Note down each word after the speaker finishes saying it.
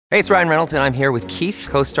Hey, it's Ryan Reynolds, and I'm here with Keith,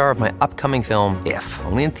 co-star of my upcoming film, If,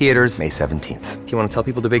 only in theaters May 17th. Do you want to tell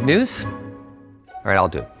people the big news? All right, I'll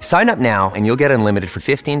do it. Sign up now and you'll get unlimited for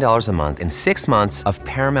 $15 a month and 6 months of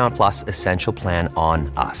Paramount Plus Essential Plan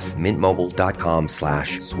on us.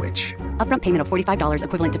 MintMobile.com/switch. Upfront payment of $45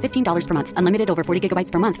 equivalent to $15 per month. Unlimited over 40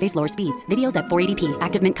 gigabytes per month. Face lower speeds. Videos at 480p.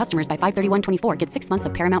 Active Mint customers by 531.24 get 6 months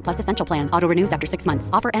of Paramount Plus Essential Plan. Auto renews after 6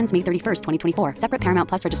 months. Offer ends May 31st, 2024. Separate Paramount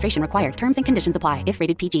Plus registration required. Terms and conditions apply if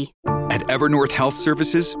rated PG. At Evernorth Health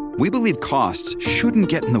Services, we believe costs shouldn't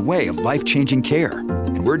get in the way of life-changing care,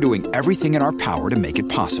 and we're doing everything in our power to make it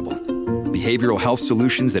possible. Behavioral health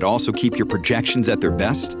solutions that also keep your projections at their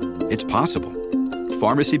best? It's possible.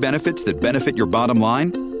 Pharmacy benefits that benefit your bottom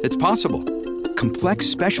line? It's possible. Complex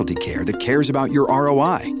specialty care that cares about your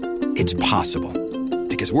ROI? It's possible.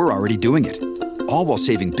 Because we're already doing it. All while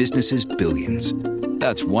saving businesses billions.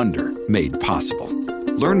 That's Wonder made possible.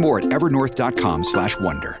 Learn more at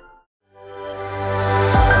evernorth.com/wonder.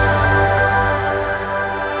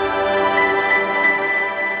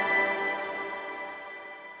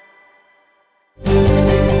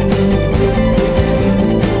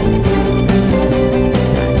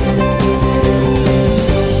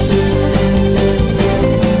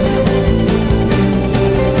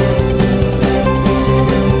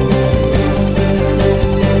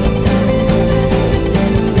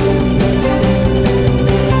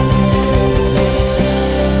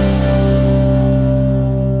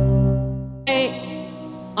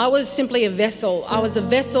 I was simply a vessel. I was a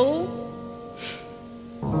vessel.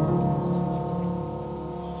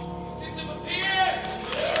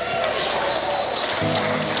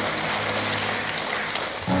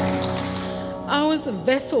 I was a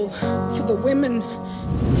vessel for the women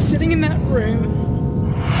sitting in that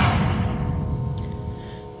room.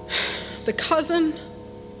 The cousin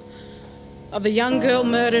of a young girl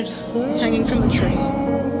murdered hanging from the tree.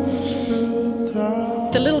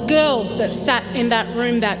 The little girls that sat in that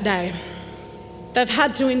room that day, they've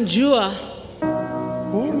had to endure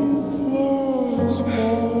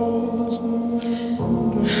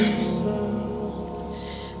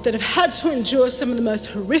some of the most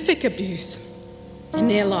horrific abuse in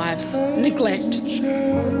their lives, neglect,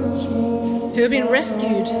 who have been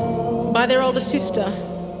rescued by their older sister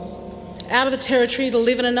out of the territory to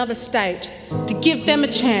live in another state, to give them a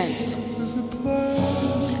chance.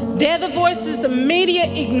 They're the voices the media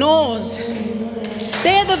ignores.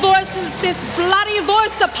 They're the voices this bloody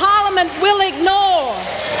voice to Parliament will ignore.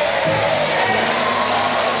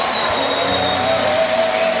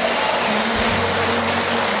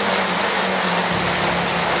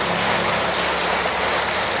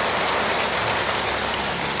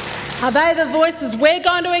 Are they the voices we're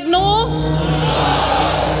going to ignore?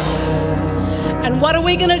 And what are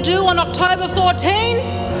we going to do on October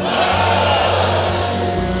 14?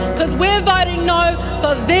 Because we're voting no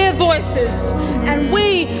for their voices, and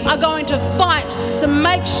we are going to fight to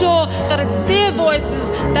make sure that it's their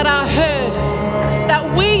voices that are heard, that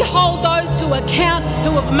we hold those to account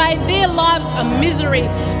who have made their lives a misery,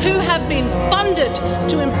 who have been funded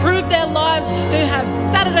to improve their lives, who have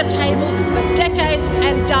sat at a table for decades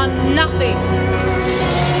and done nothing.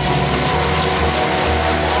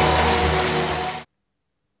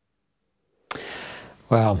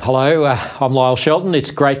 Well, hello, I'm Lyle Shelton.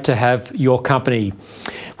 It's great to have your company.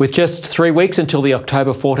 With just 3 weeks until the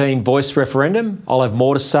October 14 voice referendum, I'll have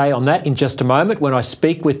more to say on that in just a moment when I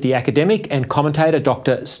speak with the academic and commentator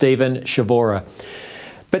Dr. Stephen Chavura.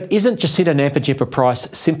 But isn't Jacinta Nampijinpa-Price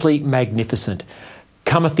simply magnificent?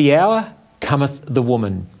 Cometh the hour, cometh the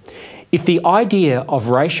woman. If the idea of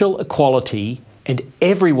racial equality and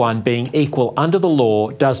everyone being equal under the law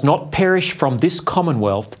does not perish from this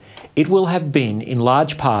Commonwealth, it will have been in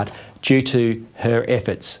large part due to her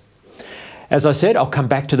efforts. As I said, I'll come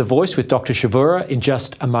back to The Voice with Dr. Chavura in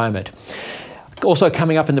just a moment. Also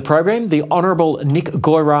coming up in the program, the Honourable Nick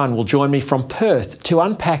Goiran will join me from Perth to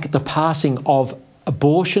unpack the passing of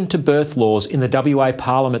abortion to birth laws in the WA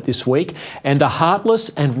Parliament this week and the heartless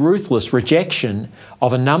and ruthless rejection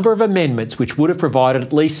of a number of amendments which would have provided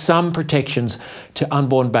at least some protections to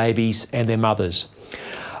unborn babies and their mothers.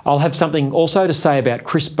 I'll have something also to say about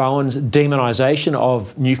Chris Bowen's demonisation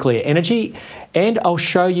of nuclear energy, and I'll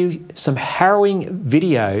show you some harrowing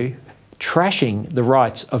video trashing the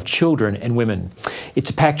rights of children and women. It's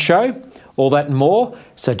a packed show, all that and more,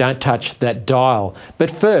 so don't touch that dial. But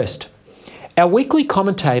first, our weekly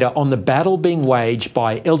commentator on the battle being waged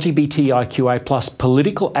by LGBTIQA+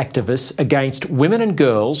 political activists against women and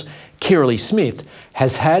girls, Kirralie Smith,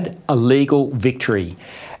 has had a legal victory.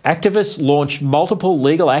 Activists launched multiple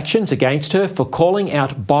legal actions against her for calling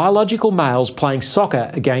out biological males playing soccer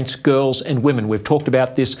against girls and women. We've talked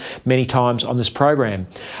about this many times on this program.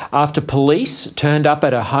 After police turned up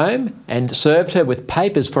at her home and served her with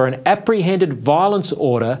papers for an apprehended violence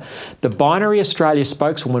order, the Binary Australia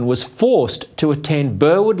spokeswoman was forced to attend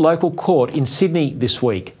Burwood Local Court in Sydney this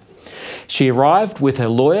week. She arrived with her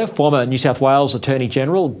lawyer, former New South Wales Attorney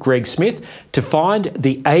General Greg Smith, to find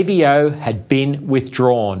the AVO had been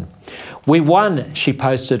withdrawn. "We won," she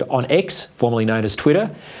posted on X, formerly known as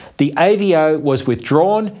Twitter. "The AVO was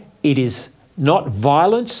withdrawn. It is not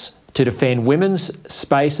violence to defend women's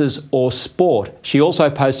spaces or sport." She also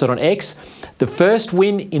posted on X, "The first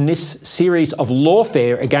win in this series of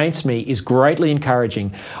lawfare against me is greatly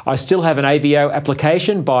encouraging. I still have an AVO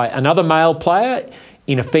application by another male player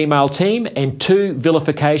in a female team and 2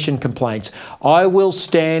 vilification complaints. I will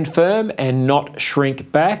stand firm and not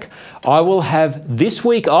shrink back. I will have this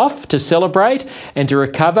week off to celebrate and to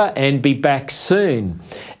recover and be back soon."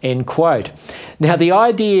 End quote. Now, the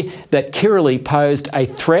idea that Kirralie posed a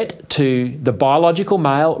threat to the biological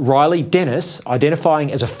male Riley Dennis,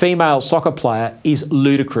 identifying as a female soccer player, is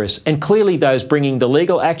ludicrous. And clearly those bringing the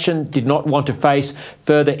legal action did not want to face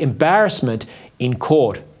further embarrassment in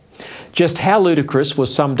court. Just how ludicrous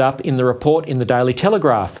was summed up in the report in the Daily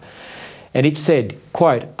Telegraph. And it said,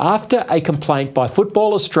 quote, "After a complaint by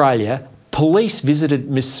Football Australia, police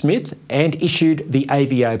visited Miss Smith and issued the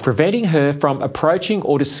AVO, preventing her from approaching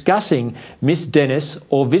or discussing Miss Dennis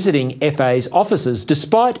or visiting FA's offices,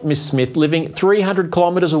 despite Miss Smith living 300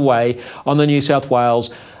 kilometres away on the New South Wales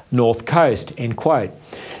North Coast," end quote.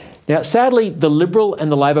 Now, sadly, the Liberal and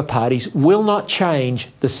the Labor parties will not change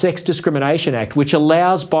the Sex Discrimination Act, which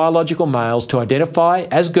allows biological males to identify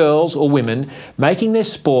as girls or women, making their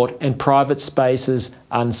sport and private spaces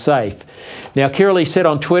unsafe. Now, Kirralie said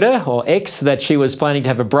on Twitter, or X, that she was planning to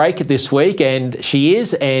have a break this week, and she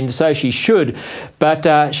is, and so she should.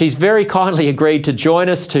 But she's very kindly agreed to join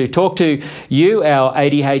us to talk to you, our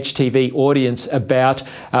ADH TV audience, about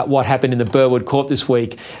what happened in the Burwood court this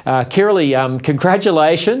week. Kirralie,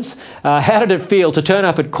 congratulations. How did it feel to turn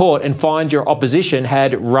up at court and find your opposition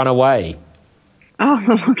had run away? Oh,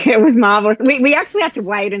 look, it was marvellous. We actually had to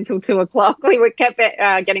wait until 2 o'clock. We were kept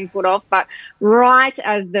getting put off, but right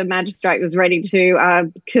as the magistrate was ready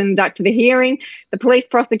to conduct the hearing, the police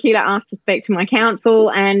prosecutor asked to speak to my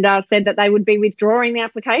counsel and said that they would be withdrawing the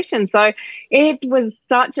application. So it was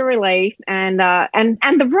such a relief and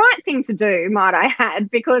the right thing to do, might I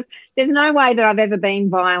add, because there's no way that I've ever been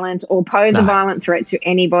violent or posed a violent threat to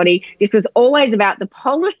anybody. This was always about the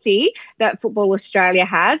policy that Football Australia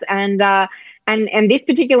has, and this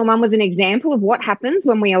particular one was an example of what happens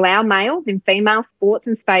when we allow males in female sports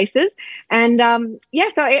and spaces. And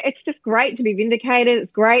so it's just great to be vindicated.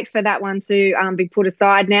 It's great for that one to be put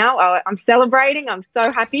aside now. I'm celebrating. I'm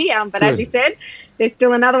so happy. But Good. As you said, there's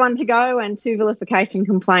still another one to go and 2 vilification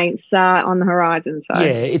complaints on the horizon. So yeah,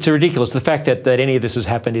 it's ridiculous. The fact that any of this has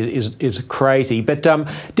happened is crazy. But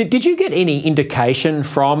did you get any indication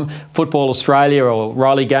from Football Australia or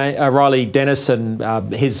Riley Dennis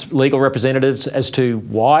and his legal representatives as to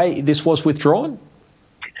why this was withdrawn?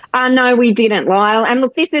 No, we didn't, Lyle. And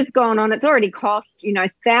look, this has gone on. It's already cost,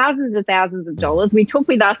 thousands of dollars. We took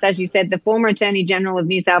with us, as you said, the former Attorney General of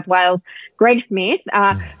New South Wales, Greg Smith,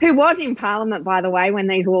 who was in Parliament, by the way, when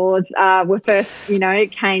these laws were first,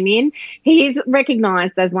 came in. He is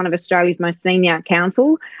recognised as one of Australia's most senior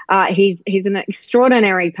counsel. He's an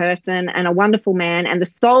extraordinary person and a wonderful man, and the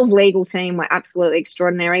Solve legal team were absolutely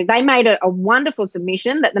extraordinary. They made a wonderful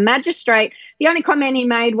submission that the magistrate, the only comment he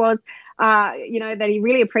made was, that he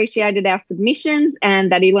really appreciated our submissions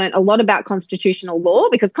and that he learnt a lot about constitutional law,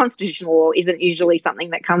 because constitutional law isn't usually something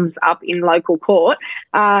that comes up in local court.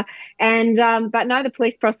 But no, the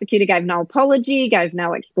police prosecutor gave no apology, gave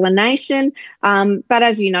no explanation. But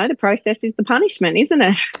as you know, the process is the punishment, isn't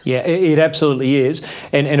it? Yeah, it absolutely is.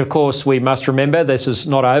 And of course, we must remember this is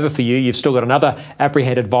not over for you. You've still got another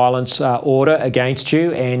apprehended violence order against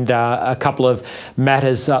you and a couple of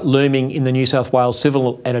matters looming in the New South Wales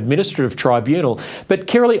Civil and Administrative Tribunal. But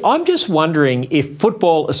Kirralie, I'm just wondering if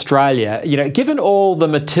Football Australia, given all the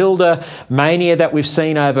Matilda mania that we've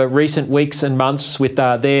seen over recent weeks and months with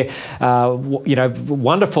their,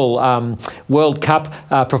 wonderful World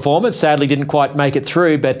Cup performance, sadly didn't quite make it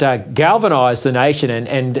through, but galvanised the nation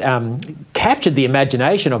and captured the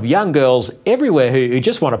imagination of young girls everywhere who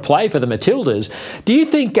just want to play for the Matildas. Do you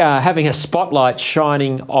think having a spotlight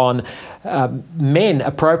shining on men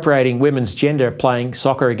appropriating women's gender, playing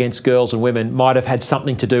soccer against girls and women, might have had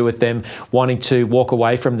something to do with them wanting to walk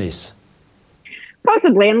away from this?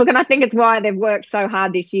 Possibly. And look, and I think it's why they've worked so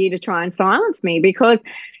hard this year to try and silence me, because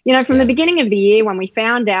From the beginning of the year, when we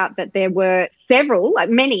found out that there were several,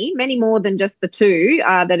 many more than just the two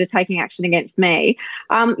that are taking action against me,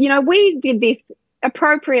 we did this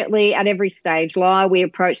appropriately at every stage. We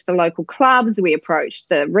approached the local clubs, we approached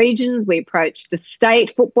the regions, we approached the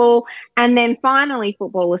state football, and then finally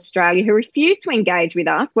Football Australia, who refused to engage with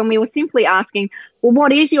us when we were simply asking, well,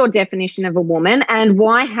 what is your definition of a woman and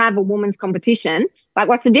why have a women's competition? Like,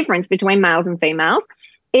 what's the difference between males and females?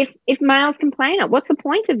 If males can play in it, what's the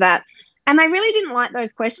point of that? And they really didn't like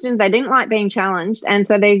those questions. They didn't like being challenged. And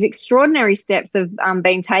so these extraordinary steps have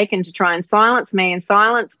been taken to try and silence me and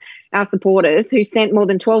silence our supporters, who sent more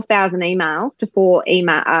than 12,000 emails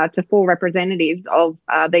to four representatives of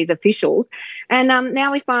these officials. And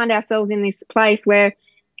now we find ourselves in this place where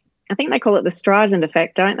I think they call it the Streisand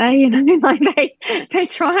effect, don't they? They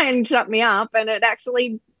try and shut me up, and it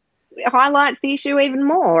actually highlights the issue even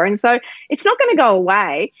more. And so it's not going to go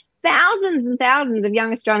away. Thousands and thousands of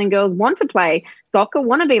young Australian girls want to play soccer,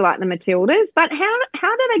 want to be like the Matildas, but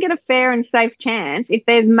how do they get a fair and safe chance if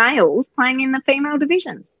there's males playing in the female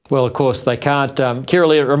divisions? Well, of course they can't.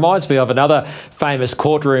 Kirralie, it reminds me of another famous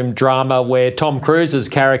courtroom drama where Tom Cruise's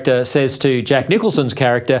character says to Jack Nicholson's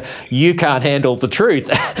character, "You can't handle the truth."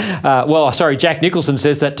 Jack Nicholson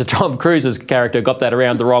says that to Tom Cruise's character. Got that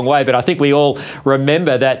around the wrong way, but I think we all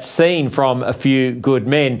remember that scene from A Few Good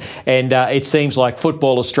Men, and it seems like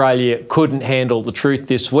Football Australia couldn't handle the truth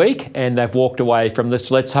this week, and they've walked away from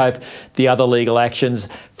this. Let's hope the other legal actions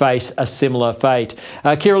face a similar fate.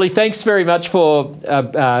 Kirralie, thanks very much for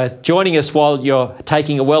joining us while you're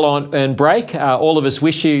taking a well-earned break. All of us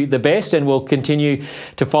wish you the best, and we'll continue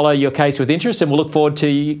to follow your case with interest, and we'll look forward to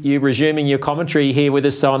you resuming your commentary here with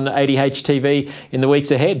us on ADH TV in the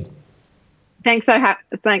weeks ahead. Thanks for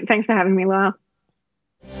having me, Lyle.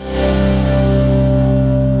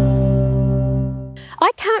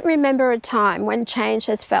 I can't remember a time when change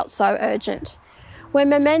has felt so urgent, when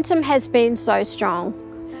momentum has been so strong.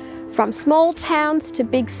 From small towns to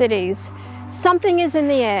big cities, something is in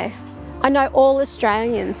the air. I know all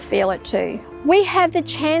Australians feel it too. We have the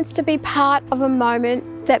chance to be part of a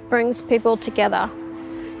moment that brings people together,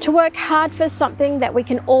 to work hard for something that we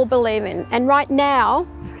can all believe in. And right now,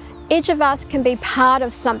 each of us can be part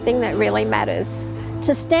of something that really matters.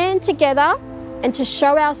 To stand together and to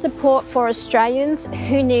show our support for Australians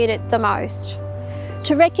who need it the most.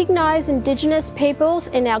 To recognise Indigenous peoples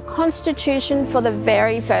in our Constitution for the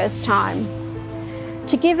very first time.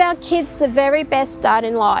 To give our kids the very best start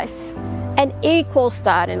in life, an equal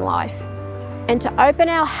start in life. And to open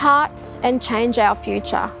our hearts and change our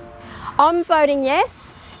future. I'm voting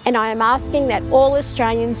yes, and I am asking that all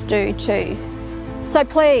Australians do too. So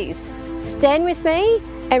please, stand with me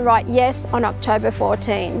and write yes on October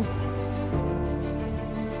 14.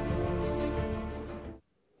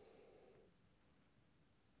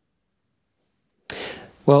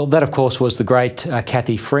 Well, that, of course, was the great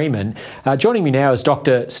Cathy Freeman. Joining me now is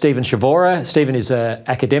Dr. Stephen Chavura. Stephen is an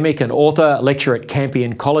academic, an author, lecturer at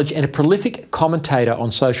Campion College and a prolific commentator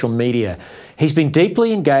on social media. He's been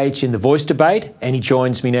deeply engaged in the Voice debate and he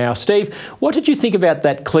joins me now. Steve, what did you think about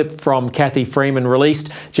that clip from Cathy Freeman released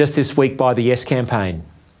just this week by the Yes campaign?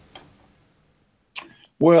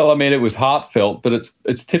 Well, I mean, it was heartfelt, but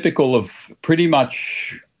it's typical of pretty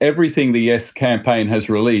much everything the Yes campaign has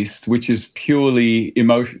released, which is pure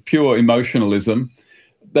emotionalism.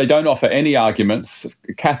 They don't offer any arguments.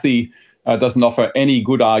 Cathy doesn't offer any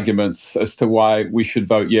good arguments as to why we should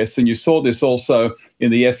vote yes. And you saw this also in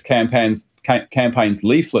the Yes campaign's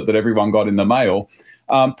leaflet that everyone got in the mail.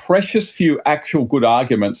 Precious few actual good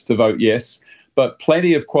arguments to vote yes, but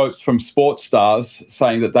plenty of quotes from sports stars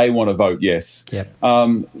saying that they want to vote yes. Yep.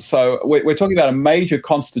 So we're talking about a major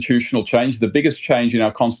constitutional change, the biggest change in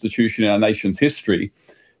our constitution in our nation's history.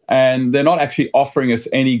 And they're not actually offering us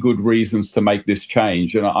any good reasons to make this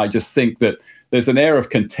change. And I just think that there's an air of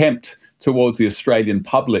contempt towards the Australian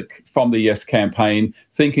public from the Yes campaign,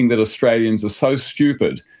 thinking that Australians are so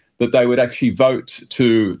stupid that they would actually vote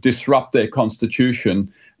to disrupt their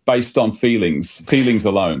constitution based on feelings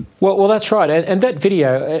alone. Well, that's right. And that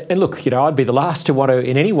video, and look, I'd be the last to want to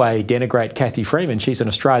in any way denigrate Cathy Freeman. She's an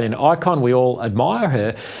Australian icon. We all admire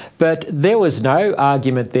her. But there was no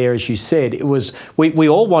argument there, as you said. It was, we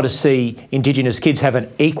all want to see Indigenous kids have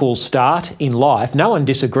an equal start in life. No one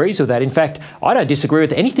disagrees with that. In fact, I don't disagree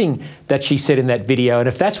with anything that she said in that video. And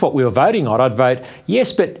if that's what we were voting on, I'd vote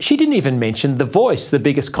yes. But she didn't even mention the Voice, the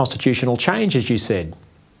biggest constitutional change, as you said.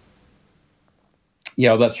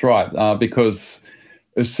 Yeah, that's right. Because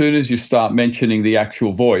as soon as you start mentioning the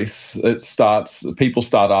actual Voice, people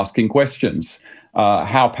start asking questions.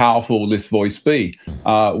 How powerful will this voice be?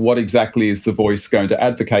 What exactly is the Voice going to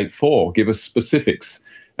advocate for? Give us specifics.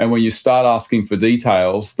 And when you start asking for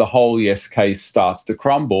details, the whole yes case starts to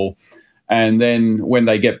crumble. And then when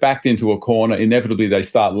they get backed into a corner, inevitably they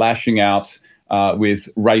start lashing out with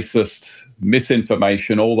racist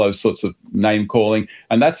misinformation, all those sorts of name calling.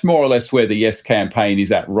 And that's more or less where the Yes campaign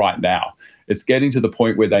is at right now. It's getting to the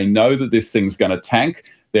point where they know that this thing's going to tank.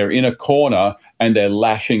 They're in a corner and they're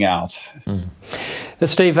lashing out.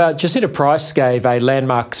 Steve, Jacinta Price gave a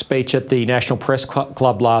landmark speech at the National Press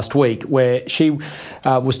Club last week where she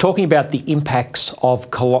was talking about the impacts of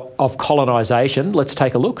colonisation. Let's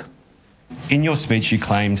take a look. In your speech, you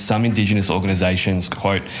claimed some Indigenous organisations,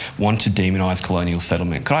 quote, want to demonise colonial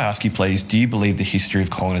settlement. Could I ask you, please, do you believe the history of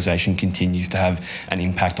colonisation continues to have an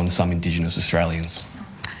impact on some Indigenous Australians?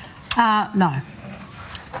 No.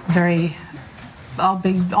 I'll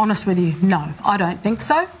be honest with you, no, I don't think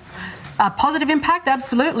so. Positive impact,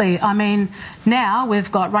 absolutely. I mean, now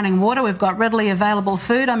we've got running water, we've got readily available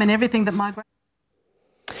food. I mean, everything that migrate.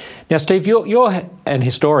 Now, Steve, you're an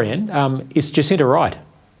historian. Is Jacinta right?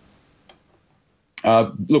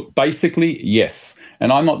 Look, basically, yes.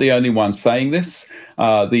 And I'm not the only one saying this.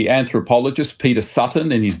 The anthropologist Peter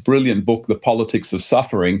Sutton, in his brilliant book, The Politics of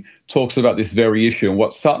Suffering, talks about this very issue. And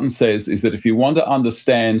what Sutton says is that if you want to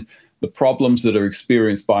understand the problems that are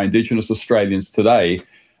experienced by Indigenous Australians today,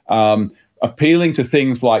 appealing to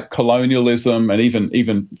things like colonialism and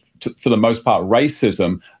even for the most part,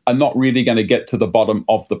 racism, are not really going to get to the bottom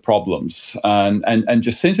of the problems. And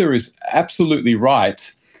Jacinta is absolutely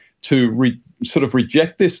right to sort of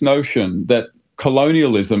reject this notion that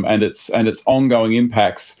colonialism and its ongoing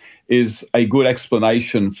impacts is a good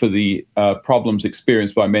explanation for the problems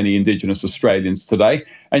experienced by many Indigenous Australians today.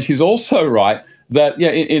 And she's also right that,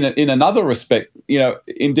 in another respect,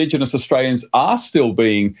 Indigenous Australians are still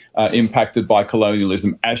being impacted by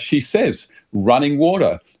colonialism, as she says, running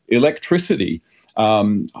water, electricity,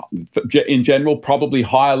 in general, probably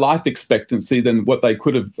higher life expectancy than what they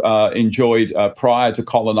could have enjoyed prior to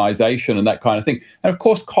colonisation and that kind of thing. And of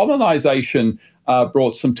course, colonisation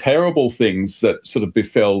brought some terrible things that sort of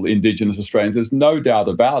befell Indigenous Australians. There's no doubt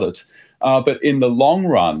about it. But in the long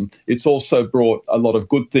run, it's also brought a lot of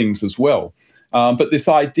good things as well. But this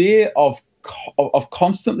idea of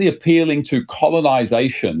constantly appealing to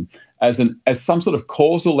colonisation as some sort of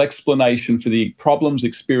causal explanation for the problems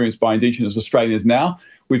experienced by Indigenous Australians now,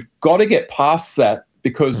 we've got to get past that,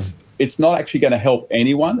 because it's not actually going to help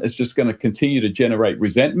anyone. It's just going to continue to generate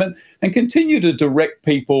resentment and continue to direct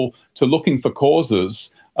people to looking for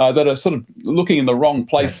causes that are sort of looking in the wrong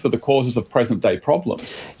place for the causes of present-day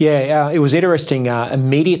problems. Yeah, it was interesting.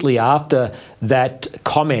 Immediately after that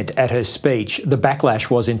comment at her speech, the backlash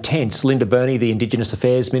was intense. Linda Burney, the Indigenous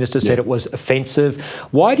Affairs Minister, said it was offensive.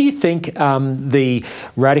 Why do you think the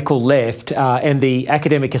radical left and the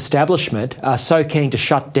academic establishment are so keen to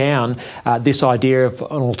shut down this idea of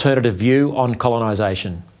an alternative view on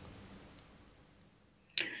colonisation?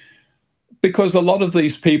 Because a lot of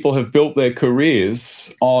these people have built their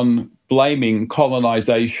careers on blaming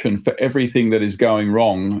colonisation for everything that is going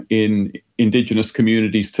wrong in Indigenous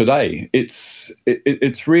communities today. It's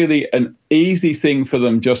really an easy thing for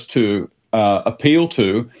them just to appeal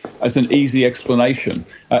to as an easy explanation.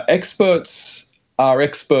 Experts are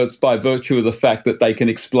experts by virtue of the fact that they can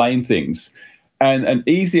explain things. And an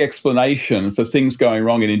easy explanation for things going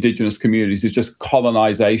wrong in Indigenous communities is just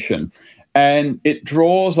colonisation. And it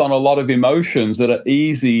draws on a lot of emotions that are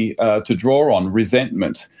easy to draw on: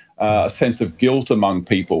 resentment, a sense of guilt among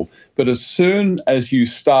people. But as soon as you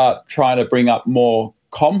start trying to bring up more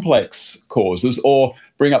complex causes or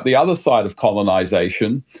bring up the other side of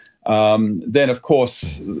colonisation, then of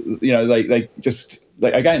course, they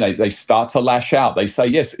start to lash out. They say,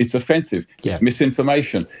 yes, it's offensive, it's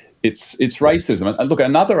misinformation, it's racism. And look,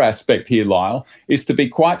 another aspect here, Lyle, is, to be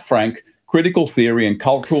quite frank, critical theory and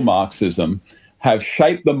cultural Marxism have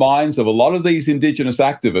shaped the minds of a lot of these Indigenous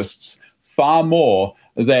activists far more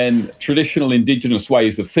than traditional Indigenous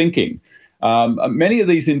ways of thinking. Many of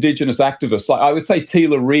these Indigenous activists, like I would say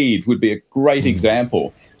Teela Reid would be a great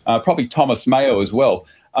example, probably Thomas Mayo as well.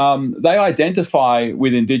 They identify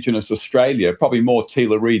with Indigenous Australia, probably more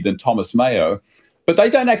Teela Reid than Thomas Mayo, but they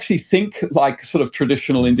don't actually think like sort of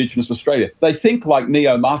traditional Indigenous Australia. They think like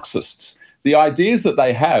neo-Marxists. The ideas that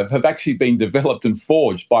they have actually been developed and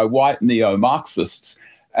forged by white neo-Marxists.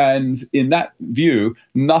 And in that view,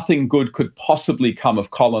 nothing good could possibly come of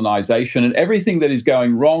colonisation. And everything that is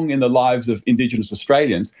going wrong in the lives of Indigenous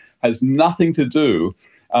Australians has nothing to do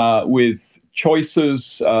with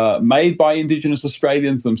choices made by Indigenous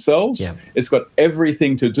Australians themselves. Yeah. It's got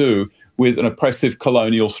everything to do with an oppressive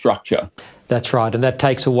colonial structure. That's right, and that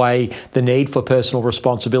takes away the need for personal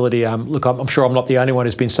responsibility. Look, I'm sure I'm not the only one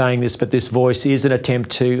who's been saying this, but this voice is an attempt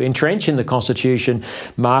to entrench in the Constitution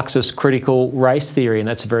Marxist critical race theory, and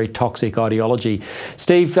that's a very toxic ideology.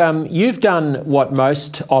 Steve, you've done what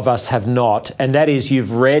most of us have not, and that is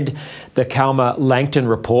you've read the Calma-Langton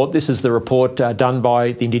report. This is the report done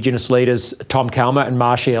by the Indigenous leaders Tom Calma and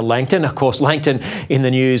Marcia Langton. Of course, Langton in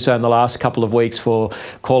the news in the last couple of weeks for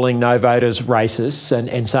calling no voters racists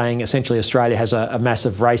and saying essentially Australia has a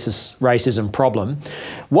massive racism problem.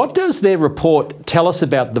 What does their report tell us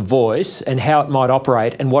about the voice and how it might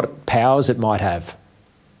operate and what powers it might have?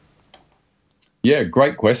 Yeah,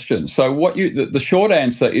 great question. So the short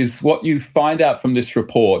answer is what you find out from this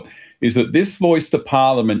report is that this voice to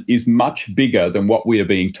Parliament is much bigger than what we are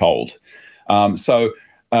being told.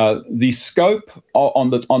 The scope on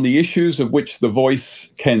the issues of which the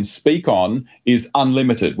voice can speak on is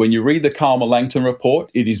unlimited. When you read the Calma-Langton report,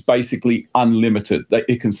 it is basically unlimited.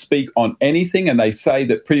 It can speak on anything, and they say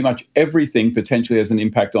that pretty much everything potentially has an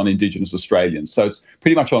impact on Indigenous Australians. So it's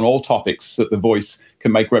pretty much on all topics that the voice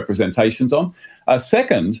can make representations on.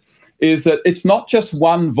 Second is that it's not just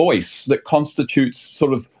one voice that constitutes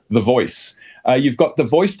sort of the voice. You've got the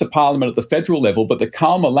voice to Parliament at the federal level, but the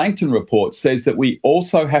Calma-Langton report says that we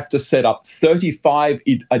also have to set up 35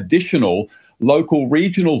 additional local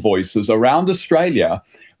regional voices around Australia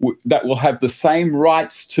that will have the same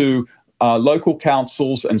rights to local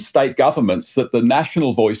councils and state governments that the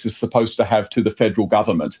national voice is supposed to have to the federal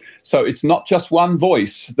government. So it's not just one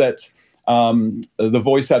voice that the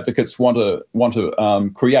voice advocates want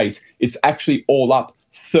to create. It's actually all up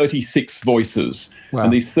 36 voices. Wow.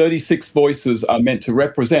 And these 36 voices are meant to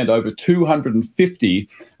represent over 250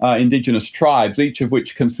 Indigenous tribes, each of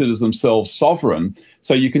which considers themselves sovereign.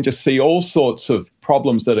 So you can just see all sorts of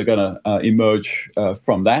problems that are going to emerge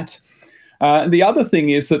from that. And the other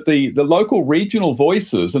thing is that the local regional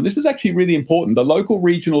voices, and this is actually really important, the local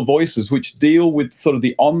regional voices which deal with sort of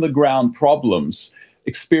the on-the-ground problems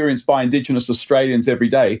experienced by Indigenous Australians every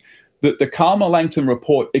day, that the Calma-Langton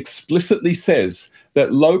report explicitly says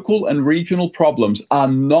that local and regional problems are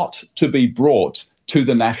not to be brought to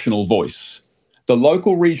the national voice. The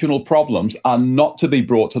local regional problems are not to be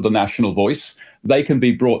brought to the national voice. They can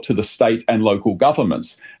be brought to the state and local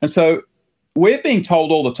governments. And so we're being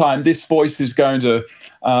told all the time this voice is going to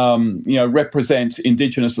represent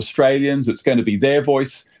Indigenous Australians. It's going to be their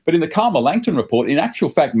voice. But in the Calma-Langton report, in actual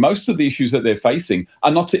fact, most of the issues that they're facing are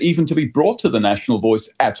not even to be brought to the national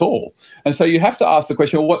voice at all. And so you have to ask the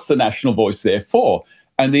question, well, what's the national voice there for?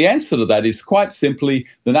 And the answer to that is quite simply,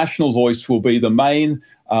 the national voice will be the main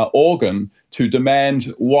organ to demand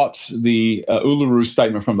what the Uluru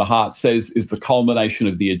Statement from the Heart says is the culmination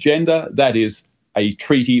of the agenda, that is a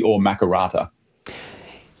treaty or Makarrata.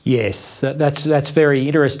 Yes, that's very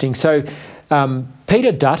interesting. So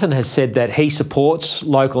Peter Dutton has said that he supports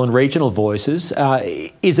local and regional voices.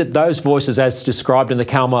 Is it those voices as described in the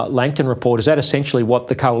Calma-Langton report? Is that essentially what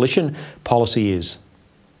the coalition policy is?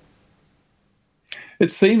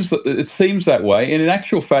 It seems that way. And in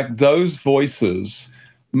actual fact, those voices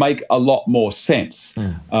make a lot more sense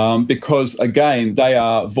because, again, they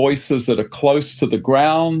are voices that are close to the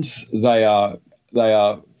ground. They are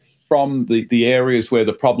from the areas where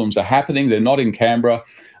the problems are happening. They're not in Canberra.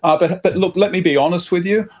 But look, let me be honest with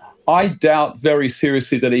you. I doubt very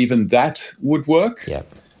seriously that even that would work. Yeah.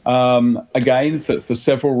 Again, for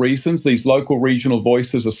several reasons. These local regional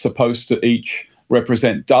voices are supposed to each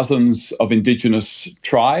represent dozens of Indigenous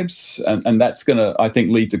tribes, and that's going to, I think,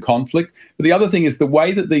 lead to conflict. But the other thing is the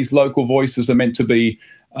way that these local voices are meant to be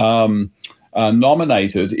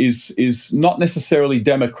nominated is not necessarily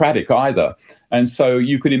democratic either. And so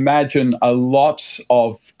you could imagine a lot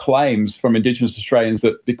of claims from Indigenous Australians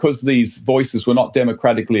that because these voices were not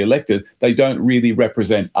democratically elected, they don't really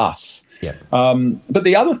represent us. Yeah. But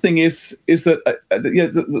the other thing is that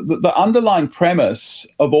the underlying premise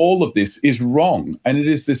of all of this is wrong. And it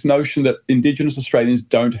is this notion that Indigenous Australians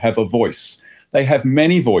don't have a voice. They have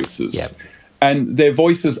many voices. Yep. And their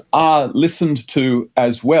voices are listened to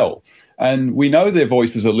as well. And we know their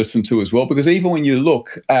voices are listened to as well, because even when you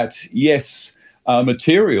look at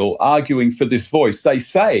material arguing for this voice, they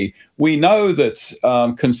say, we know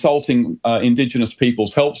that consulting Indigenous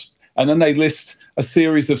peoples helps, and then they list a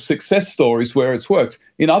series of success stories where it's worked.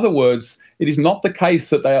 In other words, it is not the case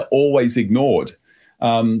that they are always ignored.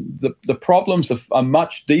 The problems are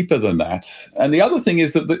much deeper than that. And the other thing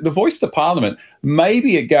is that the voice to Parliament,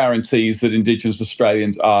 maybe it guarantees that Indigenous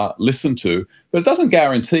Australians are listened to, but it doesn't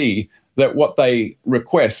guarantee that what they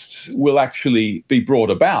request will actually be brought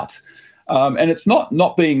about. And it's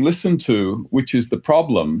not being listened to, which is the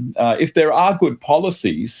problem. If there are good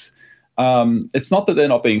policies, It's not that they're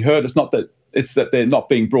not being heard. It's that they're not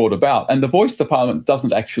being brought about. And the voice to Parliament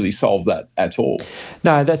doesn't actually solve that at all.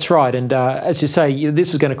 No, that's right. And as you say,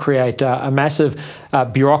 this is going to create a massive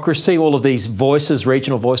bureaucracy. All of these voices,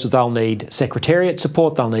 regional voices, they'll need secretariat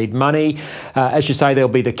support, they'll need money. As you say, there'll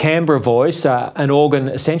be the Canberra voice, an organ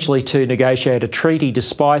essentially to negotiate a treaty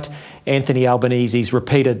despite Anthony Albanese's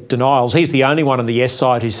repeated denials. He's the only one on the yes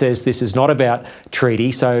side who says this is not about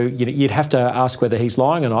treaty, so you'd have to ask whether he's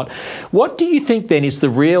lying or not. What do you think then is the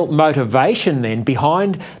real motivation then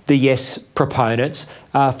behind the yes proponents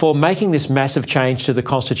for making this massive change to the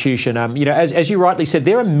Constitution? As you rightly said,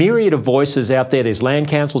 there are a myriad of voices out there. There's land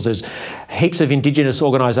councils, there's heaps of Indigenous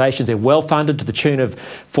organisations. They're well funded to the tune of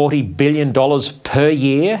 $40 billion per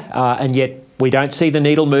year, and yet we don't see the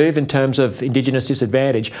needle move in terms of Indigenous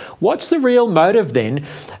disadvantage. What's the real motive then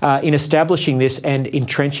in establishing this and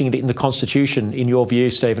entrenching it in the Constitution, in your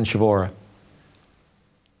view, Stephen Chavura?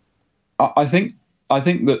 I think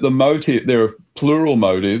that the motive, there are plural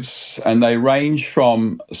motives, and they range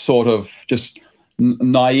from sort of just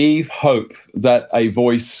naive hope that a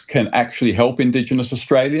voice can actually help Indigenous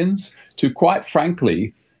Australians to, quite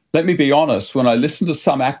frankly, let me be honest, when I listen to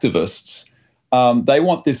some activists, they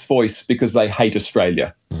want this voice because they hate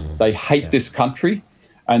Australia. They hate this country,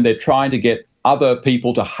 and they're trying to get other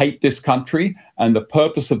people to hate this country. And the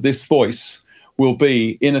purpose of this voice will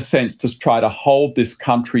be, in a sense, to try to hold this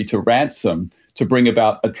country to ransom to bring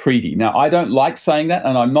about a treaty. Now, I don't like saying that,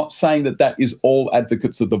 and I'm not saying that that is all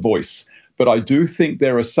advocates of the voice, but I do think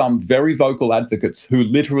there are some very vocal advocates who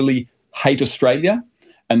literally hate Australia,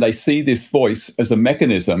 and they see this voice as a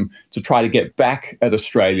mechanism to try to get back at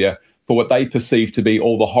Australia for what they perceive to be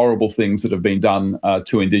all the horrible things that have been done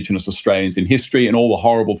to Indigenous Australians in history, and all the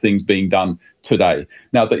horrible things being done today.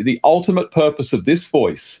 Now, the ultimate purpose of this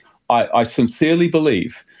voice, I sincerely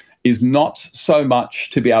believe, is not so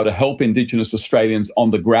much to be able to help Indigenous Australians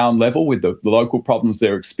on the ground level with the local problems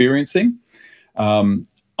they're experiencing.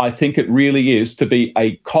 I think it really is to be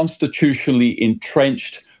a constitutionally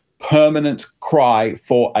entrenched, permanent cry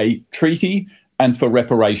for a treaty and for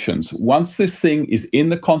reparations. Once this thing is in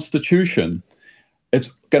the Constitution,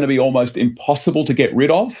 it's going to be almost impossible to get rid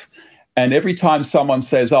of. And every time someone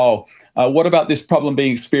says, what about this problem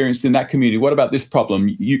being experienced in that community? What about this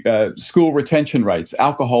problem? School retention rates,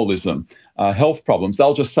 alcoholism, health problems.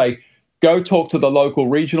 They'll just say, go talk to the local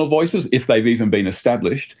regional voices, if they've even been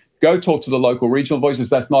established. Go talk to the local regional voices.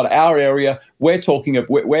 That's not our area. We're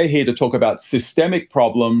here to talk about systemic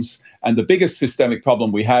problems. And the biggest systemic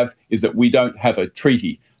problem we have is that we don't have a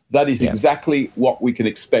treaty. That is exactly what we can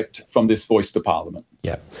expect from this voice to Parliament.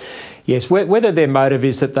 Yeah. Yes, whether their motive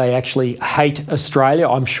is that they actually hate Australia,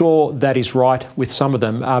 I'm sure that is right with some of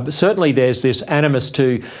them. But certainly there's this animus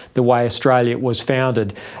to the way Australia was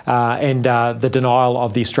founded and the denial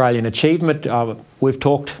of the Australian achievement. We've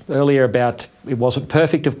talked earlier about it wasn't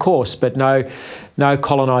perfect, of course, but no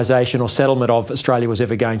colonisation or settlement of Australia was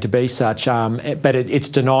ever going to be such. But it's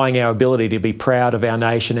denying our ability to be proud of our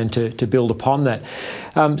nation and to build upon that.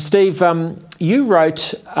 Steve, you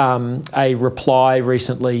wrote a reply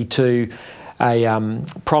recently to a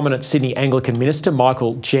prominent Sydney Anglican minister,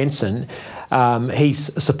 Michael Jensen. He's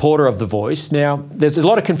a supporter of The Voice. Now, there's a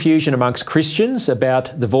lot of confusion amongst Christians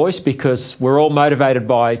about The Voice because we're all motivated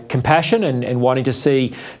by compassion and wanting to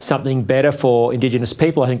see something better for Indigenous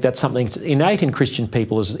people. I think that's something that's innate in Christian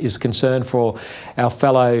people is concern for our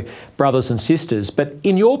fellow brothers and sisters. But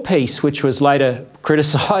in your piece, which was later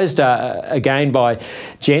criticised again by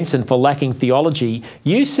Jensen for lacking theology,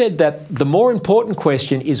 you said that the more important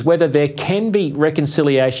question is whether there can be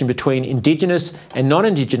reconciliation between Indigenous and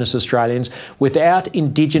non-Indigenous Australians without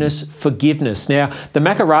Indigenous forgiveness. Now, the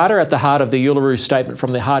Makarrata at the heart of the Uluru Statement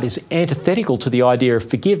from the Heart is antithetical to the idea of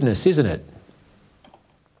forgiveness, isn't it?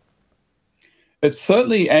 It's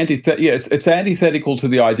certainly it's antithetical to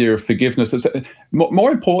the idea of forgiveness.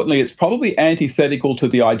 More importantly, it's probably antithetical to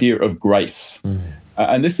the idea of grace.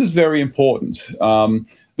 And this is very important.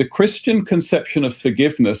 The Christian conception of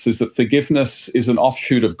forgiveness is that forgiveness is an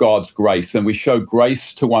offshoot of God's grace, and we show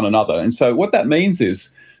grace to one another. And so what that means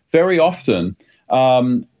is very often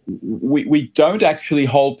we don't actually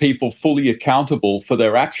hold people fully accountable for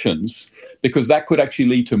their actions, because that could actually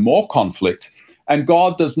lead to more conflict. And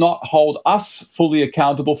God does not hold us fully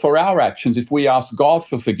accountable for our actions. If we ask God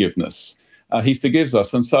for forgiveness, he forgives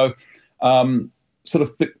us. And so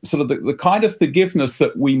the kind of forgiveness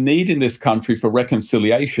that we need in this country for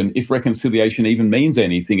reconciliation, if reconciliation even means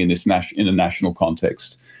anything in a national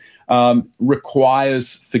context,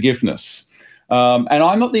 requires forgiveness. And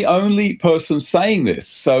I'm not the only person saying this.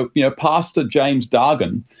 So, Pastor James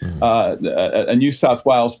Dargan, a New South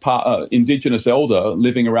Wales Indigenous elder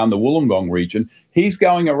living around the Wollongong region, he's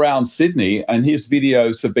going around Sydney, and his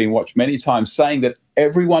videos have been watched many times, saying that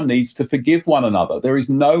everyone needs to forgive one another. There is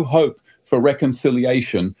no hope for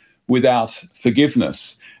reconciliation without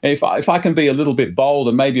forgiveness. And if I can be a little bit bold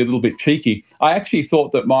and maybe a little bit cheeky, I actually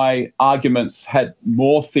thought that my arguments had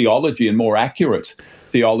more theology and more accurate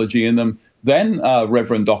theology in them than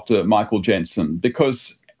Reverend Dr. Michael Jensen,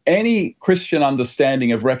 because any Christian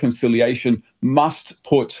understanding of reconciliation must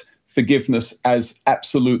put forgiveness as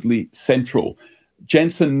absolutely central.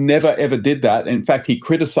 Jensen never, ever did that. In fact, he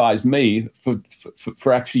criticized me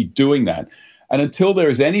for actually doing that. And until there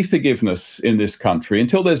is any forgiveness in this country,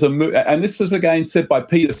 until there's and this is again said by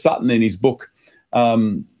Peter Sutton in his book,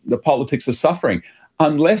 The Politics of Suffering,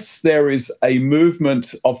 unless there is a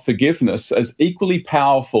movement of forgiveness as equally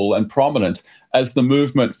powerful and prominent as the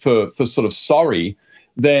movement for sort of sorry,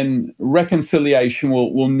 then reconciliation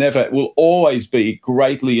will always be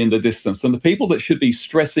greatly in the distance. And the people that should be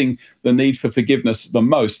stressing the need for forgiveness the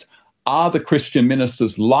most are the Christian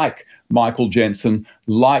ministers like Michael Jensen,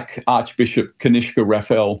 like Archbishop Kanishka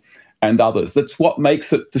Raphael, and others. That's what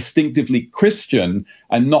makes it distinctively Christian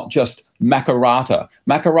and not just Makarata.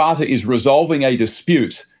 Makarata is resolving a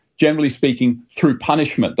dispute, generally speaking, through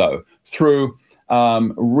punishment, though, through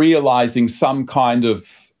realizing some kind of,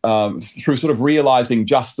 through sort of realizing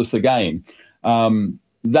justice again.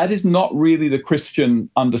 That is not really the Christian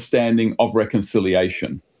understanding of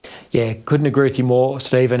reconciliation. Yeah, couldn't agree with you more,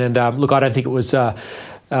 Stephen. And look, I don't think it was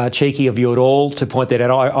cheeky of you at all to point that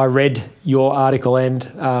out. I read your article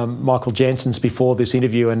and Michael Jensen's before this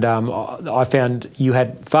interview, and I found you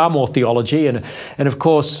had far more theology. And of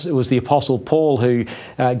course, it was the Apostle Paul who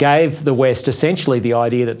gave the West essentially the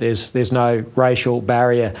idea that there's no racial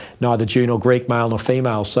barrier, neither Jew nor Greek, male nor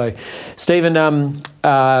female. So, Stephen,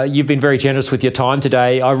 you've been very generous with your time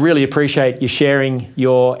today. I really appreciate you sharing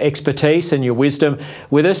your expertise and your wisdom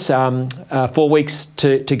with us. 4 weeks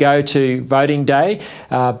to go to voting day,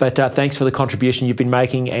 but thanks for the contribution you've been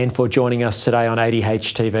making and for joining us today on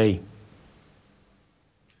ADH TV.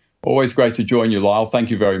 Always great to join you, Lyle.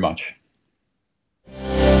 Thank you very much.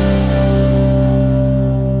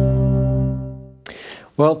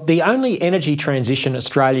 Well, the only energy transition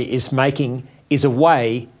Australia is making is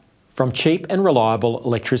away from cheap and reliable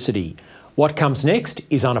electricity. What comes next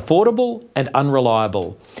is unaffordable and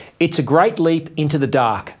unreliable. It's a great leap into the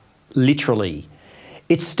dark, literally.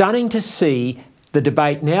 It's stunning to see the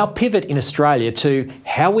debate now pivot in Australia to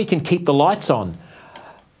how we can keep the lights on.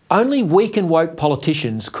 Only weak and woke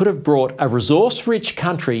politicians could have brought a resource-rich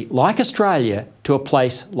country like Australia to a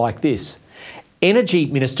place like this. Energy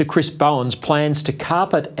Minister Chris Bowen's plans to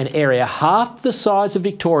carpet an area half the size of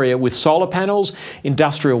Victoria with solar panels,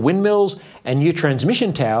 industrial windmills and new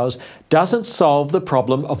transmission towers doesn't solve the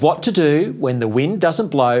problem of what to do when the wind doesn't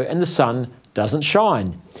blow and the sun doesn't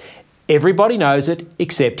shine. Everybody knows it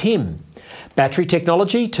except him. Battery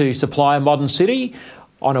technology to supply a modern city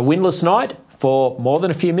on a windless night for more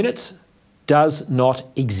than a few minutes does not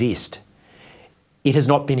exist. It has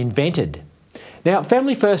not been invented. Now,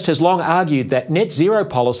 Family First has long argued that net zero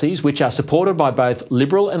policies, which are supported by both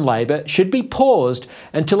Liberal and Labor, should be paused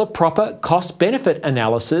until a proper cost-benefit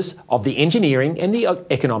analysis of the engineering and the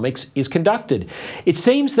economics is conducted. It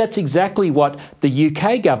seems that's exactly what the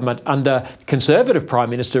UK government under Conservative Prime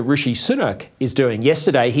Minister Rishi Sunak is doing.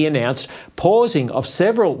 Yesterday, he announced pausing of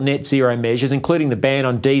several net zero measures, including the ban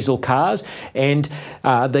on diesel cars and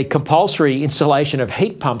the compulsory installation of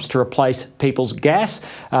heat pumps to replace people's gas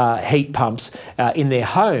heat pumps in their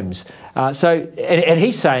homes. And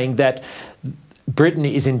he's saying that Britain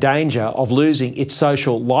is in danger of losing its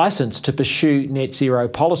social licence to pursue net zero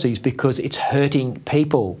policies because it's hurting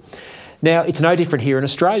people. Now, it's no different here in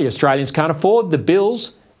Australia. Australians can't afford the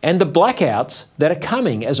bills and the blackouts that are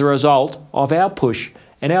coming as a result of our push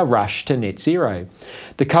and our rush to net zero.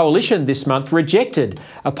 The Coalition this month rejected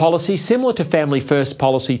a policy similar to Family First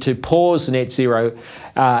policy to pause net zero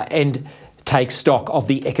and take stock of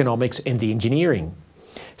the economics and the engineering.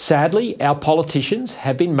 Sadly, our politicians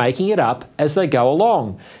have been making it up as they go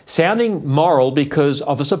along, sounding moral because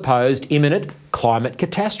of a supposed imminent climate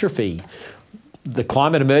catastrophe. The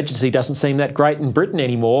climate emergency doesn't seem that great in Britain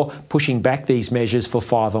anymore, pushing back these measures for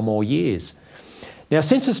 5 or more years. Now,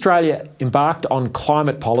 since Australia embarked on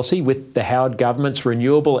climate policy with the Howard government's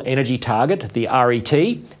renewable energy target, the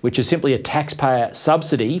RET, which is simply a taxpayer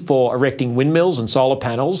subsidy for erecting windmills and solar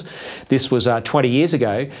panels, this was 20 years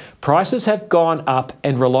ago, prices have gone up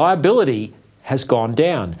and reliability has gone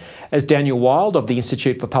down. As Daniel Wild of the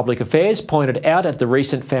Institute for Public Affairs pointed out at the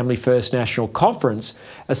recent Family First National Conference,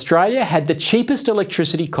 Australia had the cheapest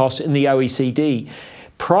electricity costs in the OECD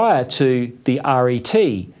prior to the RET.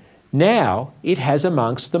 Now it has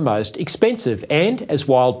amongst the most expensive and, as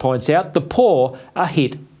Wild points out, the poor are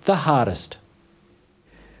hit the hardest.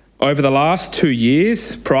 Over the last 2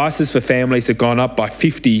 years, prices for families have gone up by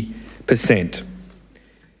 50%.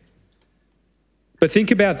 But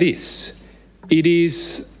think about this. It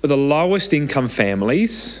is the lowest income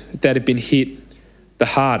families that have been hit the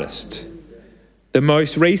hardest. The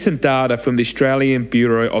most recent data from the Australian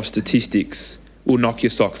Bureau of Statistics will knock your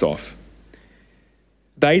socks off.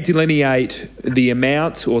 They delineate the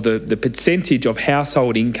amount or the percentage of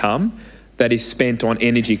household income that is spent on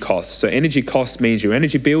energy costs. So energy costs means your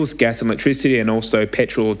energy bills, gas and electricity, and also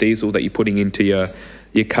petrol or diesel that you're putting into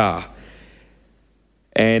your car.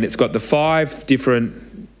 And it's got the 5 different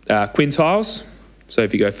quintiles. So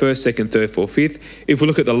if you go first, second, third, fourth, fifth. If we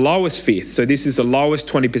look at the lowest fifth, so this is the lowest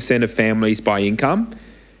 20% of families by income,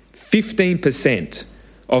 15%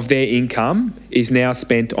 of their income is now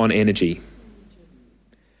spent on energy.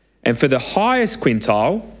 And for the highest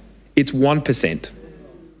quintile, it's 1%.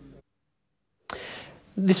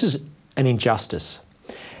 This is an injustice.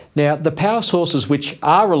 Now, the power sources which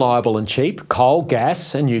are reliable and cheap, coal,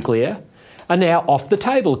 gas and nuclear, are now off the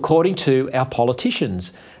table according to our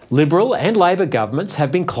politicians. Liberal and Labor governments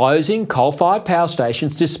have been closing coal-fired power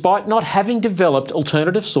stations despite not having developed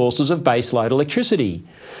alternative sources of baseload electricity.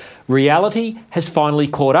 Reality has finally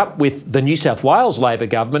caught up with the New South Wales Labor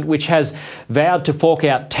government, which has vowed to fork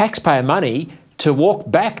out taxpayer money to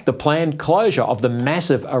walk back the planned closure of the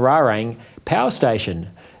massive Goiran power station.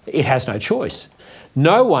 It has no choice.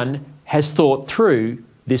 No one has thought through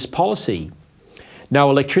this policy. No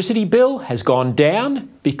electricity bill has gone down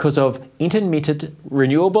because of intermittent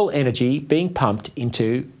renewable energy being pumped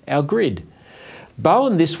into our grid.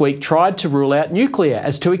 Bowen this week tried to rule out nuclear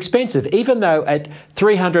as too expensive, even though at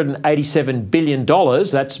 $387 billion,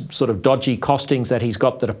 that's sort of dodgy costings that he's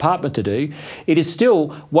got the department to do, it is still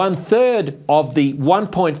 1/3 of the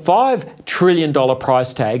 $1.5 trillion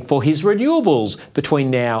price tag for his renewables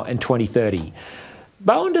between now and 2030.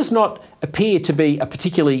 Bowen does not appear to be a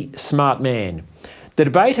particularly smart man. The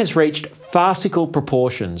debate has reached farcical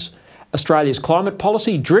proportions. Australia's climate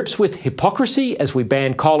policy drips with hypocrisy as we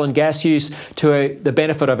ban coal and gas use to the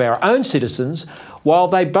benefit of our own citizens, while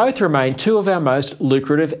they both remain 2 of our most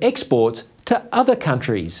lucrative exports to other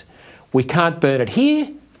countries. We can't burn it here,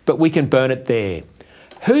 but we can burn it there.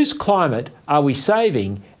 Whose climate are we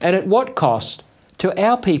saving, and at what cost to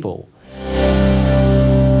our people?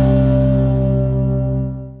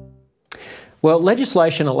 Well,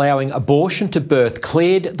 legislation allowing abortion to birth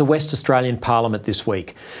cleared the West Australian Parliament this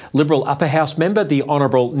week. Liberal Upper House member, the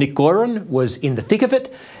Honourable Nick Goiran, was in the thick of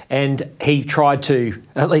it, and he tried to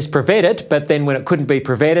at least prevent it, but then when it couldn't be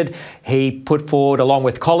prevented, he put forward, along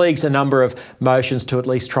with colleagues, a number of motions to at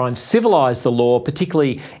least try and civilise the law,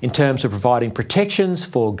 particularly in terms of providing protections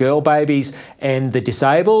for girl babies and the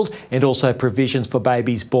disabled, and also provisions for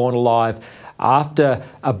babies born alive after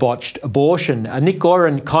a botched abortion. Nick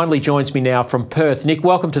Goiran kindly joins me now from Perth. Nick,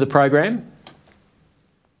 welcome to the program.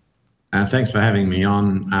 Thanks for having me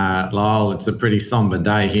on, Lyle. It's a pretty sombre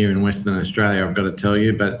day here in Western Australia, I've got to tell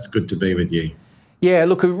you, but it's good to be with you. Yeah,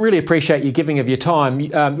 look, I really appreciate you giving of your time.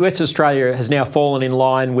 Western Australia has now fallen in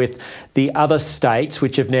line with the other states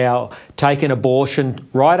which have now taken abortion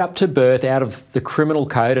right up to birth out of the criminal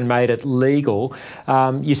code and made it legal.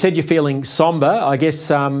 You said you're feeling sombre. I guess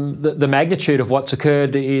the magnitude of what's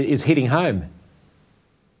occurred is hitting home.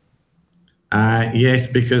 Yes,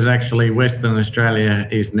 because actually Western Australia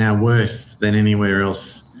is now worse than anywhere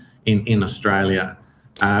else in Australia.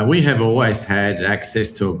 We have always had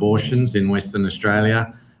access to abortions in Western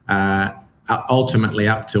Australia, ultimately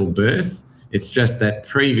up till birth. It's just that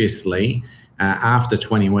previously, after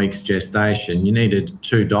 20 weeks gestation, you needed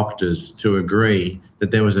 2 doctors to agree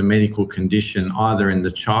that there was a medical condition either in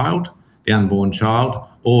the child, the unborn child,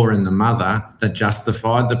 or in the mother that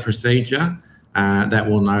justified the procedure. That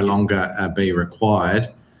will no longer be required.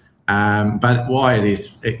 But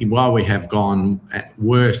why we have gone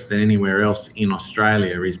worse than anywhere else in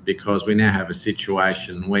Australia is because we now have a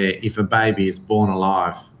situation where if a baby is born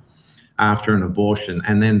alive after an abortion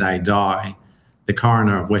and then they die, the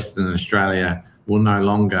coroner of Western Australia will no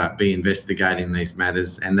longer be investigating these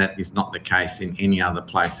matters, and that is not the case in any other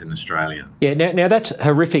place in Australia. Yeah, now that's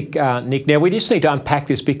horrific, Nick. Now we just need to unpack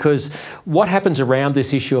this because what happens around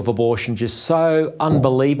this issue of abortion is just so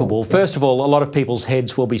unbelievable. First of all, a lot of people's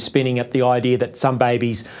heads will be spinning at the idea that some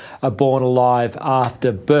babies are born alive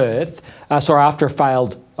after birth, after a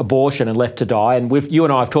failed abortion and left to die. And you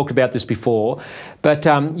and I have talked about this before. But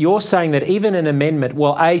you're saying that even an amendment,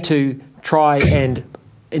 to try and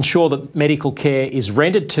ensure that medical care is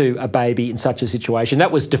rendered to a baby in such a situation,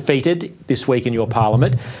 that was defeated this week in your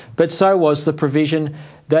parliament. But so was the provision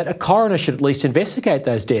that a coroner should at least investigate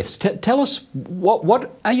those deaths. Tell us,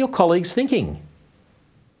 what are your colleagues thinking?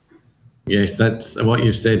 Yes, that's what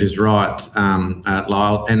you've said is right,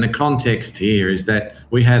 Lyle. And the context here is that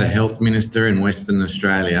we had a health minister in Western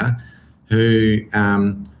Australia who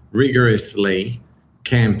rigorously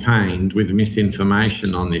campaigned with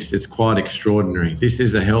misinformation on this. It's quite extraordinary. This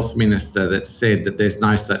is a health minister that said that there's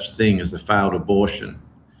no such thing as a failed abortion.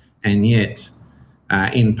 And yet,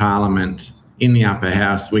 in Parliament, in the upper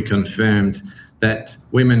house, we confirmed that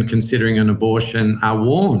women considering an abortion are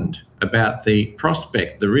warned about the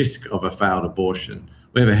prospect, the risk of a failed abortion.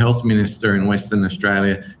 We have a health minister in Western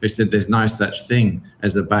Australia who said there's no such thing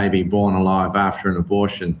as a baby born alive after an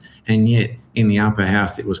abortion. And yet, in the upper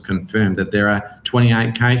house, it was confirmed that there are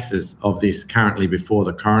 28 cases of this currently before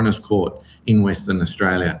the coroner's court in Western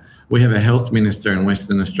Australia. We have a health minister in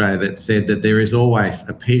Western Australia that said that there is always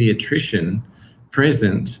a paediatrician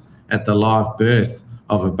present at the live birth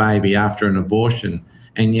of a baby after an abortion.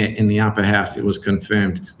 And yet in the upper house, it was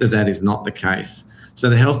confirmed that that is not the case. So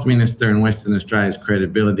the health minister in Western Australia's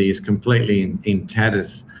credibility is completely in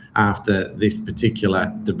tatters after this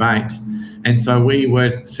particular debate. And so we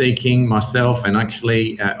were seeking, myself and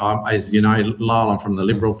actually, as you know, Lyle, I'm from the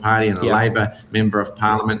Liberal Party and a Labor Member of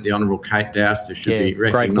Parliament, the Honourable Kate Dowse, who should be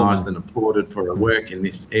recognised and applauded for her work in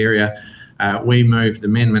this area. We moved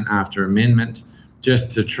amendment after amendment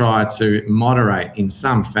just to try to moderate in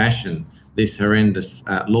some fashion this horrendous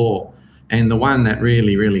law. And the one that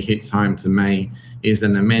really, really hits home to me is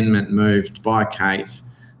an amendment moved by Kate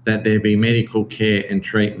that there be medical care and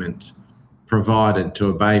treatment provided to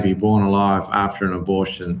a baby born alive after an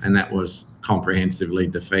abortion, and that was comprehensively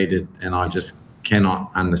defeated, and I just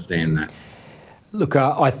cannot understand that. Look,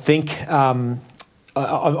 I think I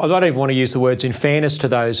don't even want to use the words in fairness to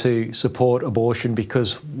those who support abortion,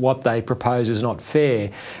 because what they propose is not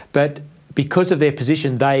fair, but because of their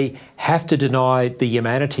position, they have to deny the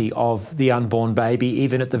humanity of the unborn baby,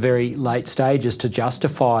 even at the very late stages, to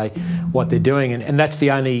justify what they're doing. And that's the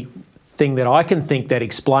only thing that I can think that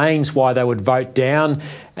explains why they would vote down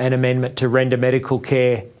an amendment to render medical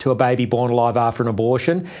care to a baby born alive after an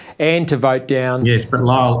abortion, and to vote down... Yes, but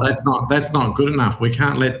Lyle, that's not good enough. We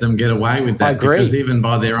can't let them get away with that. I agree. Because even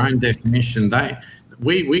by their own definition,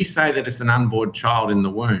 we say that it's an unborn child in the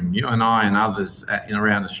womb. You and I and others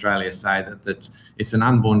around Australia say that it's an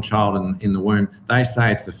unborn child in the womb. They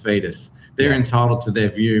say it's a fetus. They're entitled to their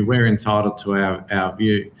view. We're entitled to our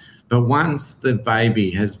view. But once the baby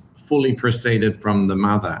has fully proceeded from the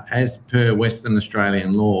mother, as per Western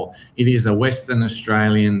Australian law, it is a Western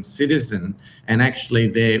Australian citizen, and actually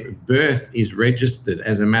their birth is registered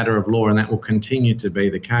as a matter of law, and that will continue to be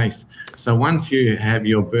the case. So once you have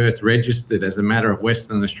your birth registered as a matter of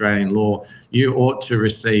Western Australian law, you ought to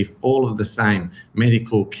receive all of the same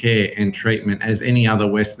medical care and treatment as any other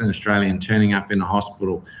Western Australian turning up in a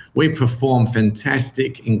hospital. We perform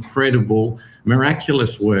fantastic, incredible,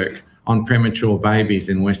 miraculous work on premature babies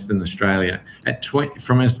in Western Australia.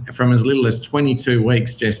 From as little as 22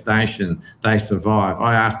 weeks gestation, they survive.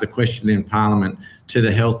 I asked a question in Parliament to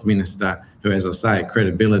the health minister, who, as I say,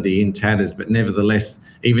 credibility in tatters, but nevertheless,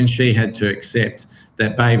 even she had to accept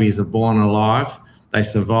that babies are born alive. They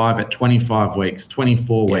survive at 25 weeks,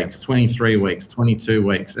 24 weeks, 23 weeks, 22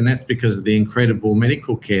 weeks, and that's because of the incredible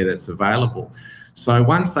medical care that's available. So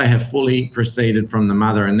once they have fully proceeded from the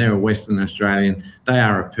mother and they're a Western Australian, they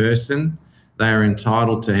are a person, they are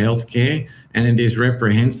entitled to health care, and it is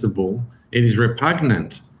reprehensible, it is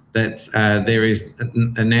repugnant that there is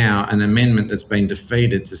now an amendment that's been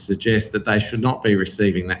defeated to suggest that they should not be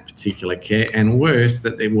receiving that particular care, and worse,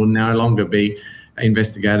 that they will no longer be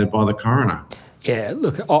investigated by the coroner. Yeah,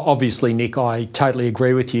 look, obviously, Nick, I totally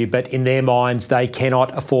agree with you, but in their minds, they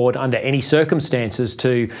cannot afford under any circumstances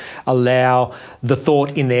to allow the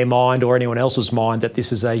thought in their mind or anyone else's mind that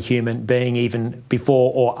this is a human being, even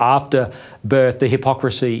before or after birth. The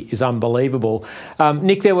hypocrisy is unbelievable.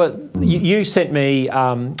 Nick, you sent me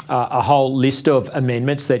a whole list of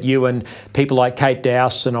amendments that you and people like Kate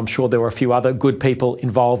Dowse, and I'm sure there were a few other good people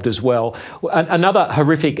involved as well. Another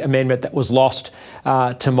horrific amendment that was lost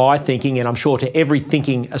to my thinking, and I'm sure to every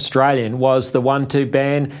thinking Australian, was the one to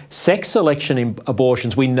ban sex selection in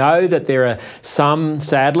abortions. We know that there are some,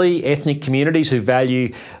 sadly, ethnic communities who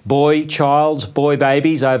value boy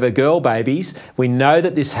babies over girl babies. We know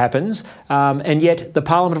that this happens, and yet the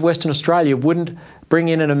Parliament of Western Australia wouldn't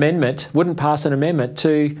pass an amendment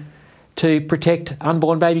to to protect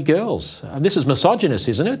unborn baby girls. This is misogynist,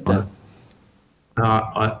 isn't it?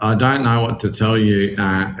 I don't know what to tell you,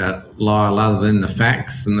 Lyle, other than the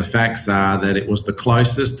facts. And the facts are that it was the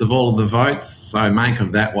closest of all of the votes. So make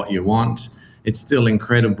of that what you want. It's still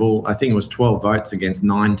incredible. I think it was 12 votes against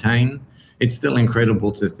 19. It's still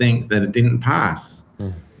incredible to think that it didn't pass.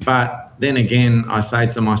 But then again, I say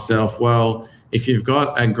to myself, well, if you've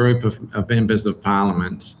got a group of members of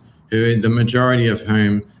parliament who, the majority of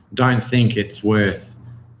whom don't think it's worth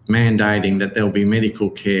mandating that there'll be medical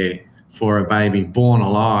care for a baby born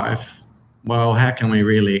alive, well, how can we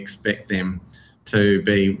really expect them to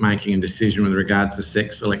be making a decision with regard to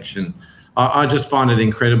sex selection? I just find it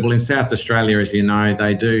incredible. In South Australia, as you know,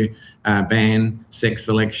 they do ban sex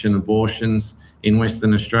selection abortions. In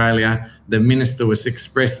Western Australia, the minister was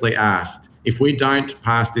expressly asked, if we don't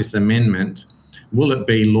pass this amendment, will it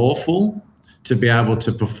be lawful to be able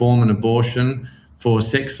to perform an abortion for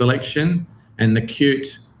sex selection? And the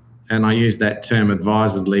cute, and I use that term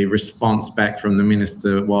advisedly, response back from the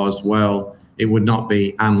minister was, well, it would not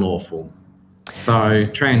be unlawful. So,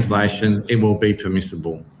 translation, it will be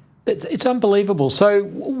permissible. It's unbelievable. So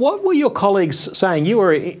what were your colleagues saying? You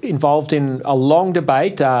were involved in a long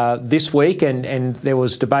debate this week and there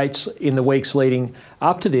was debates in the weeks leading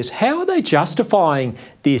up to this. How are they justifying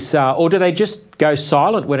this? Or do they just go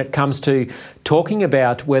silent when it comes to talking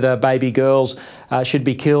about whether baby girls should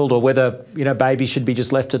be killed or whether babies should be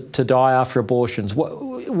just left to die after abortions?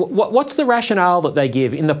 What's the rationale that they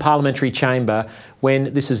give in the parliamentary chamber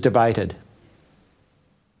when this is debated?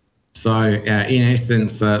 So, in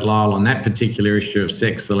essence, Lyle, on that particular issue of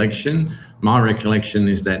sex selection, my recollection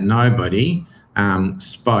is that nobody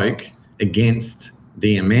spoke against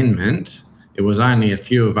the amendment. It was only a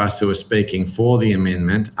few of us who were speaking for the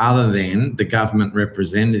amendment, other than the government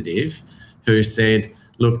representative who said,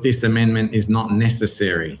 look, this amendment is not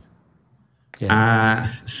necessary. Yeah.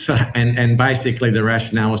 And basically the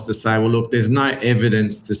rationale was to say, well, look, there's no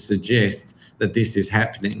evidence to suggest that this is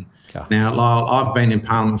happening. Yeah. Now, Lyle, I've been in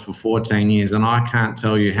Parliament for 14 years and I can't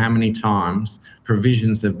tell you how many times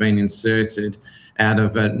provisions have been inserted out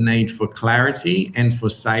of a need for clarity and for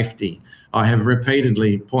safety. I have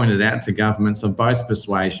repeatedly pointed out to governments of both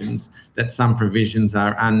persuasions that some provisions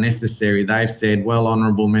are unnecessary. They've said, well,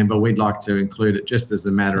 Honourable Member, we'd like to include it just as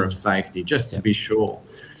a matter of safety, just to be sure.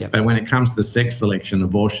 Yep. But when it comes to sex selection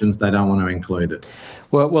abortions, they don't want to include it.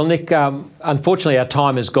 Well, Nick, unfortunately our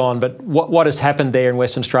time is gone, but what has happened there in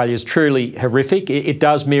Western Australia is truly horrific. It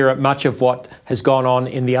does mirror much of what has gone on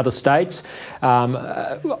in the other states,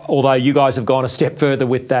 although you guys have gone a step further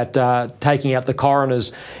with that, taking out the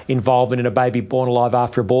coroner's involvement in a baby born alive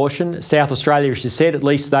after abortion. South Australia, as you said, at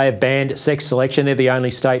least they have banned sex selection. They're the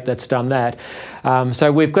only state that's done that.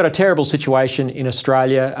 So we've got a terrible situation in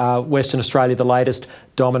Australia, Western Australia, the latest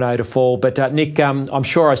domino to fall. But Nick, I'm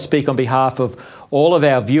sure I speak on behalf of all of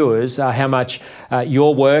our viewers how much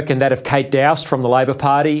your work and that of Kate Doust from the Labor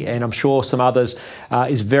Party, and I'm sure some others,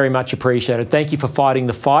 is very much appreciated. Thank you for fighting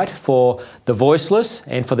the fight for the voiceless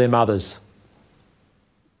and for their mothers.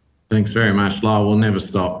 Thanks very much, Lyle. We'll never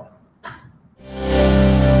stop.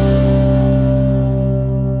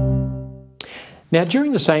 Now,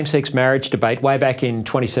 during the same-sex marriage debate way back in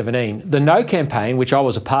 2017, the No campaign, which I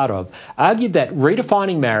was a part of, argued that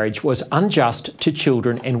redefining marriage was unjust to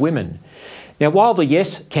children and women. Now, while the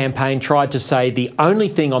Yes campaign tried to say the only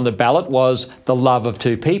thing on the ballot was the love of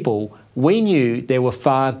two people, we knew there were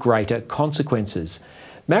far greater consequences.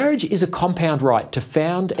 Marriage is a compound right to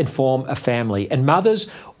found and form a family, and mothers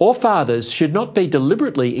or fathers should not be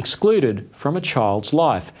deliberately excluded from a child's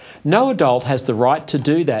life. No adult has the right to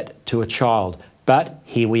do that to a child, but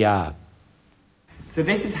here we are. So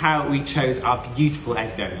this is how we chose our beautiful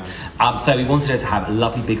egg donor. So we wanted her to have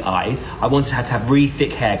lovely big eyes. I wanted her to have really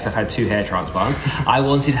thick hair because I've had 2 hair transplants. I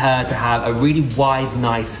wanted her to have a really wide,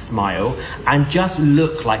 nice smile and just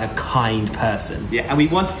look like a kind person. Yeah, and we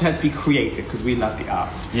wanted her to be creative because we love the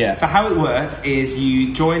arts. Yeah. So how it works is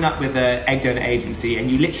you join up with an egg donor agency and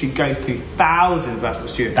you literally go through thousands. That's what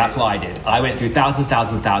Stuart That's what I did. I went through thousands. I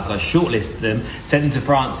shortlisted them, sent them to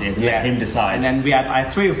Francis and let him decide. And then I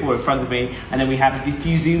had 3 or 4 in front of me, and then we had a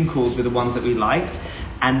few Zoom calls with the ones that we liked,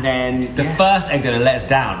 and then the first egg donor let us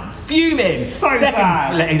down, fuming.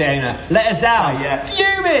 Second egg donor let us down,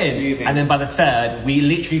 fuming. And then by the third, we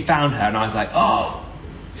literally found her, and I was like, oh,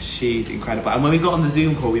 she's incredible. And when we got on the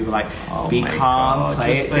Zoom call, we were like, be calm,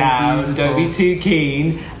 play it down, beautiful. Don't be too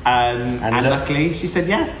keen. And luckily, she said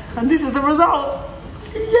yes, and this is the result.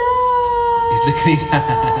 Yeah. He's looking at his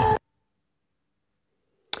hands.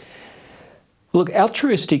 Look,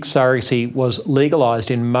 altruistic surrogacy was legalised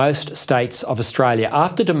in most states of Australia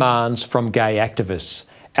after demands from gay activists.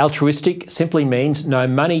 Altruistic simply means no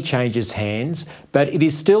money changes hands, but it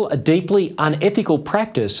is still a deeply unethical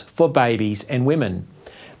practice for babies and women.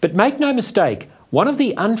 But make no mistake, one of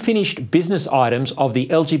the unfinished business items of the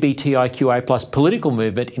LGBTIQA+ political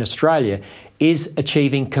movement in Australia is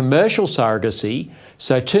achieving commercial surrogacy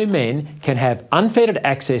so two men can have unfettered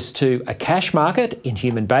access to a cash market in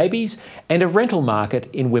human babies and a rental market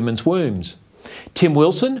in women's wombs. Tim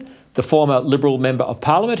Wilson, the former Liberal Member of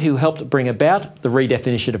Parliament who helped bring about the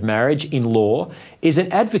redefinition of marriage in law, is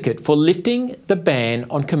an advocate for lifting the ban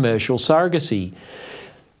on commercial surrogacy.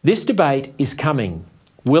 This debate is coming.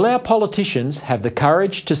 Will our politicians have the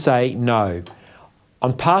courage to say no?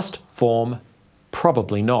 On past form,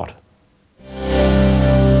 probably not.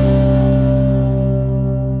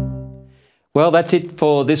 Well, that's it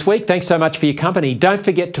for this week. Thanks so much for your company. Don't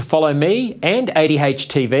forget to follow me and ADH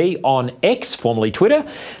TV on X, formerly Twitter.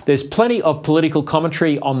 There's plenty of political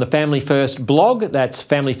commentary on the Family First blog. That's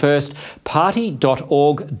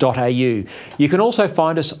familyfirstparty.org.au. You can also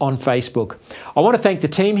find us on Facebook. I want to thank the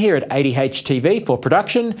team here at ADH TV for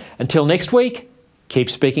production. Until next week, keep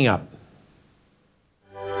speaking up.